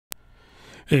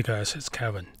Hey guys, it's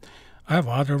Kevin. I have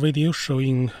other videos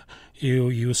showing you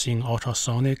using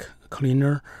ultrasonic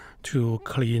cleaner to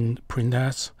clean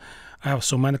printheads. I have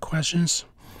so many questions,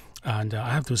 and I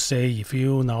have to say, if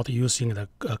you're not using it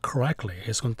correctly,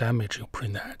 it's going to damage your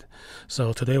printhead.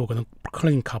 So today we're going to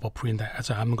clean a couple printheads.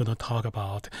 I'm going to talk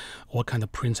about what kind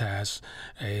of printheads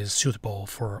is suitable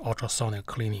for ultrasonic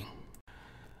cleaning.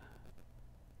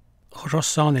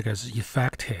 Ultrasonic is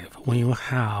effective when you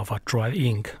have a dry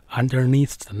ink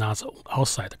underneath the nozzle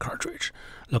outside the cartridge.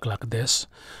 Look like this.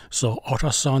 So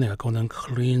ultrasonic is going to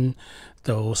clean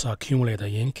those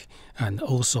accumulated ink and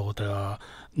also the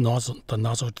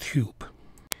nozzle tube.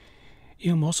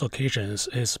 In most occasions,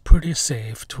 it's pretty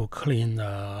safe to clean,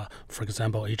 for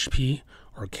example, HP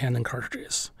or Canon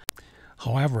cartridges.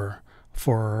 However,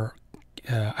 for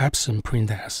Epson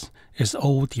printheads, it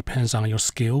all depends on your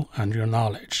skill and your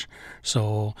knowledge.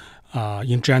 So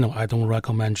in general, I don't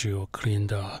recommend you clean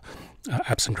the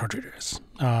Epson cartridges.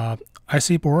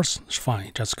 IC boards is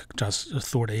fine, just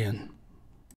throw it in.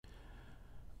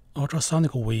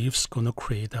 Ultrasonic waves gonna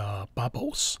create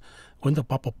bubbles. When the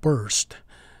bubble bursts,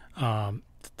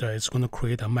 it's going to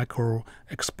create a micro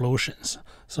explosions.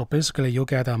 So basically, you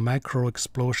get a micro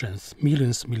explosions,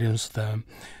 millions of them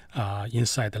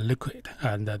inside the liquid,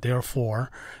 and therefore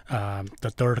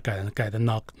the dirt get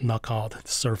knock out the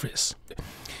surface.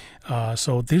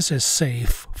 So this is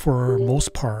safe for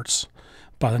most parts,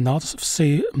 but not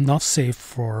safe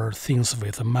for things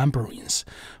with membranes.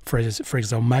 For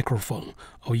example, microphone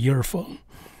or earphone,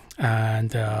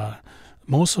 and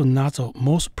most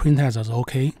printheads are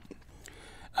okay.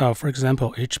 For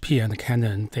example, HP and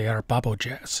Canon, they are bubble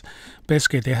jets.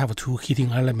 Basically, they have two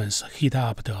heating elements heat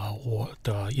up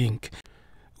the ink,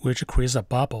 which creates a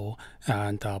bubble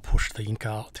and push the ink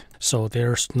out. So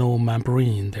there's no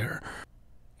membrane in there,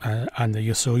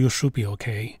 so you should be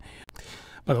okay.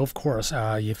 But of course,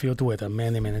 if you do it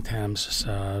many times,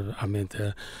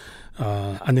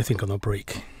 anything gonna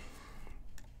break.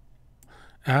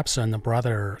 Apps and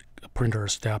brother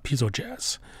printers, they are piezo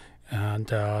jets. And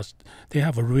they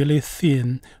have a really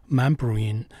thin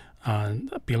membrane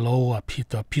below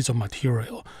the piezo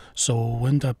material. So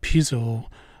when the piezo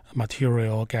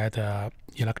material get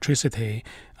electricity,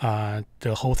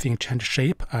 the whole thing change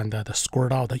shape and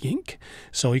squirt out the ink.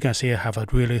 So you can see I have a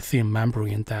really thin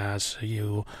membrane that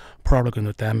you probably going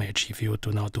to damage if you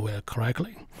do not do it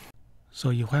correctly. So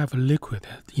you have liquid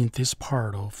in this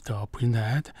part of the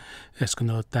printhead, it's going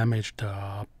to damage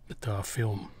the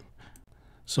film.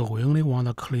 So we only want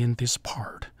to clean this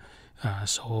part.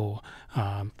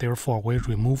 Therefore, we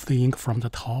remove the ink from the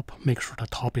top, make sure the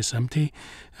top is empty,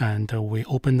 and we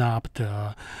open up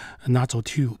the nozzle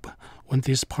tube. When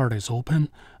this part is open,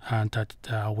 and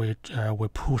we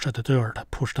push the dirt,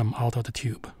 push them out of the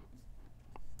tube.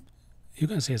 You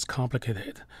can see it's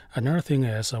complicated. Another thing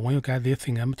is when you get this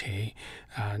thing empty,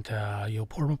 and you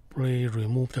probably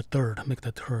remove the dirt, make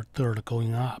the dirt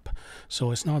going up.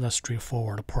 So it's not a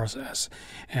straightforward process,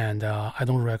 and I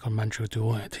don't recommend you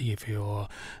do it if you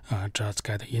just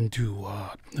get into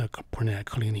printhead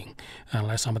cleaning and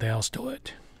let somebody else do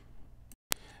it.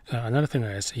 Another thing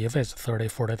is, if it's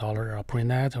 $30–40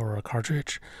 printhead or a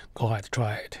cartridge, go ahead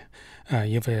try it.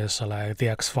 If it's like the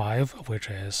X5, which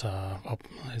is about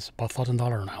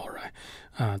 $1,000 an hour,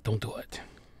 right? Don't do it.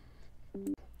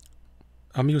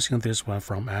 I'm using this one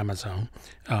from Amazon,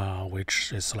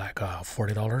 which is like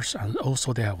 $40, and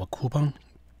also they have a coupon.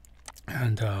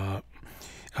 And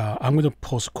I'm going to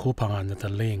post coupon and the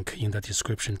link in the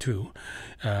description too.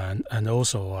 And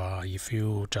also, if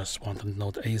you just want to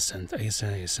know the ASIN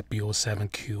is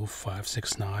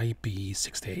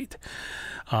BO7Q569B68.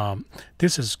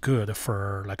 This is good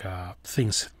for like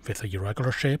things with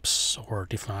irregular shapes or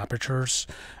different apertures,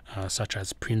 such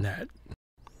as printhead.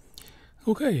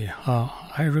 Okay,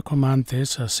 I recommend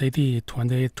this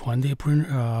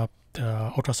CD2020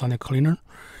 the ultrasonic cleaner,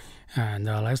 and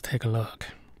let's take a look.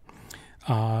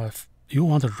 If you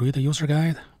want to read the user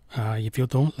guide, if you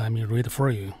don't, let me read for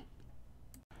you.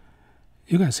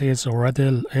 You can see it's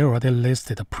already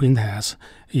listed printheads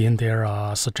in their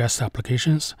suggested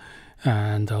applications,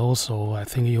 and also I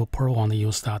think you probably want to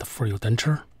use that for your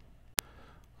denture.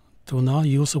 Do not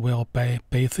use while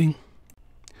bathing.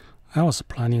 I was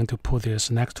planning to put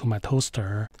this next to my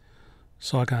toaster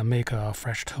so I can make a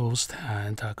fresh toast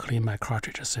and clean my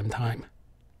cartridge at the same time.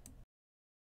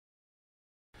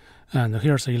 And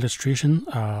here's the illustration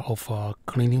of a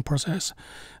cleaning process.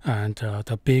 And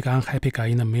the big unhappy guy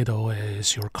in the middle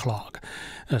is your clog.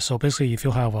 So basically, if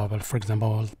you have, for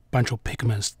example, a bunch of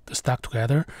pigments stuck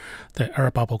together, the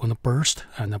air bubble going to burst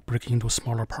and break into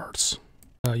smaller parts.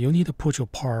 You need to put your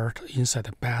part inside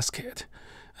the basket.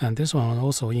 And this one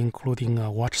also including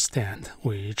a watch stand,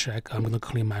 which I'm going to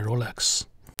clean my Rolex.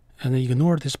 And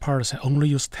ignore this part that only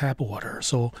use tap water.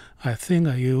 So I think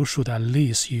you should at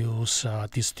least use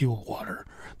distilled water.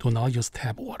 Do not use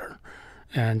tap water.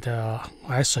 And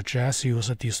I suggest use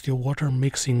distilled water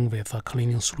mixing with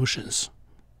cleaning solutions.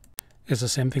 It's the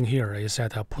same thing here, is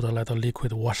that I put a little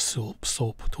liquid wash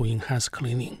soap to enhance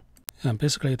cleaning. And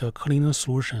basically the cleaning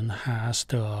solution has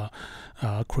the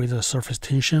create a surface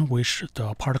tension which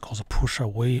the particles push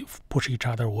each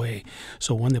other away.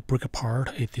 So when they break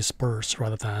apart, it disperses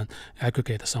rather than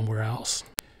aggregate somewhere else.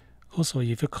 Also,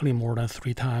 if you clean more than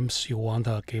 3 times, you want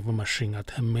to give a machine a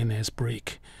 10 minutes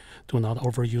break. Do not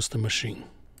overuse the machine.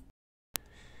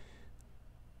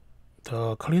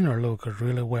 The cleaner looks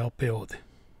really well built.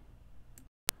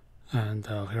 And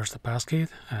here's the basket,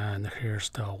 and here's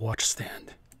the watch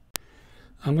stand.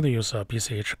 I'm going to use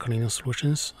BCH cleaning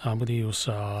solutions. I'm going to use,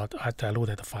 I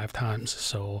diluted 5 times,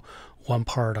 so 1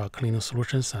 part cleaning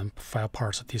solutions and 5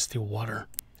 parts distilled water.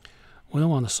 We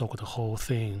don't want to soak the whole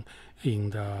thing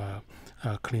in the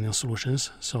cleaning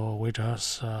solutions, so we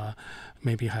just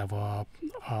maybe have a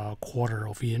 1/4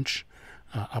 of inch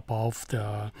above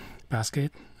the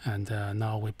basket, and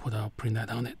now we put a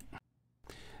printhead on it.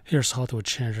 Here's how to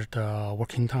change the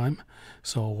working time.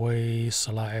 So we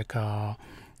select a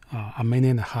 1.5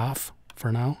 minutes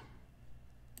for now,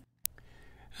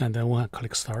 and then we'll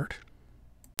click start.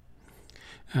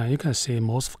 You can see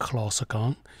most of the cloths are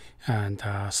gone, and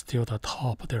still the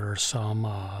top there are some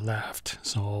left,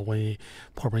 so we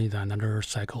probably need another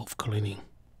cycle of cleaning.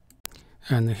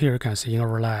 And here you can see in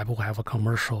our lab we have a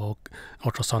commercial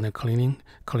ultrasonic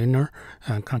cleaner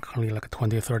and can clean like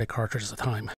 20-30 cartridges at a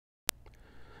time.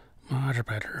 Much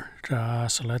better,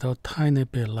 just a little tiny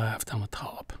bit left on the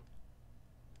top.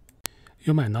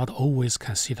 You might not always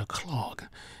can see the clog.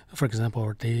 For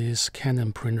example, this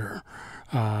Canon printer,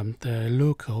 they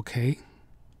look okay.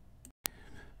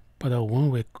 But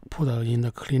when we put it in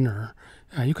the cleaner,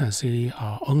 you can see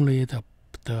only the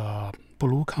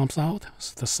blue comes out,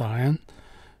 the cyan.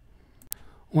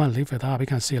 When I lift it up, you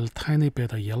can see a tiny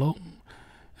bit of yellow.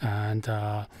 And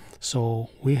so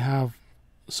we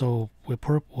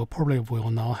probably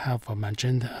will now have a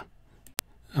magenta.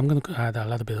 I'm going to add a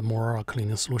little bit more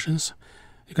cleaning solutions.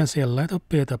 You can see a little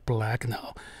bit of black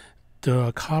now.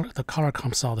 The color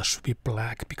comes out should be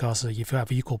black, because if you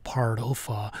have equal part of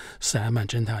cyan,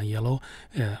 magenta, and yellow,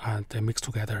 and they mix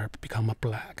together, become a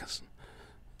black.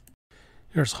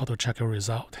 Here's how to check your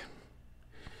result.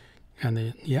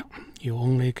 And yeah, you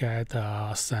only get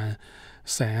cyan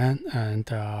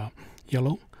and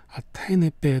yellow, a tiny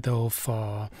bit of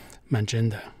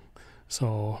magenta.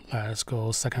 So let's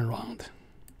go second round.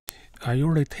 I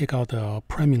usually take out the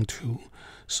priming tool,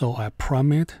 so I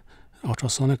prime it,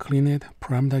 ultrasonic clean it,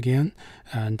 prime it again,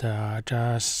 and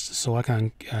just so I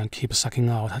can keep sucking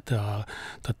out the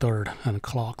dirt and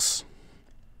clogs.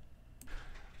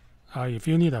 If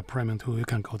you need a priming tool, you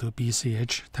can go to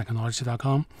BCH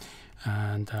Technologies.com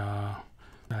and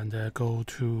go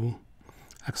to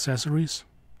accessories,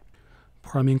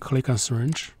 priming click and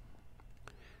syringe,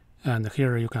 and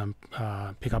here you can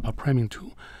pick up a priming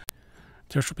tool.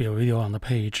 There should be a video on the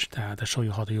page that shows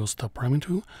you how to use the priming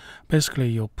tool. Basically,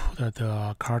 you put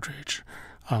the cartridge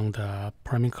on the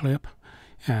priming clip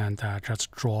and just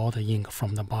draw the ink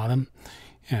from the bottom,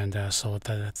 and so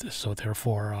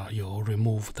therefore you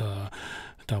remove the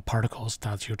particles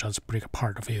that you just break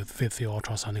apart with the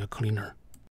ultrasonic cleaner.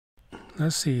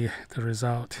 Let's see the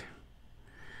result,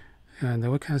 and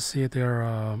we can see there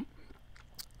are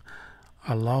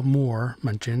a lot more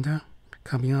magenta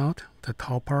coming out, the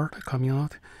top part coming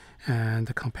out,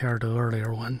 and compared to the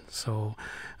earlier one. So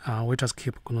we just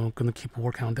gonna keep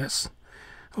working on this.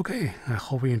 Okay, I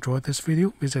hope you enjoyed this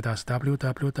video. Visit us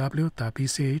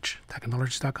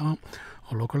www.bchtechnologies.com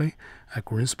or locally at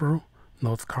Greensboro,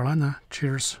 North Carolina.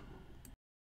 Cheers.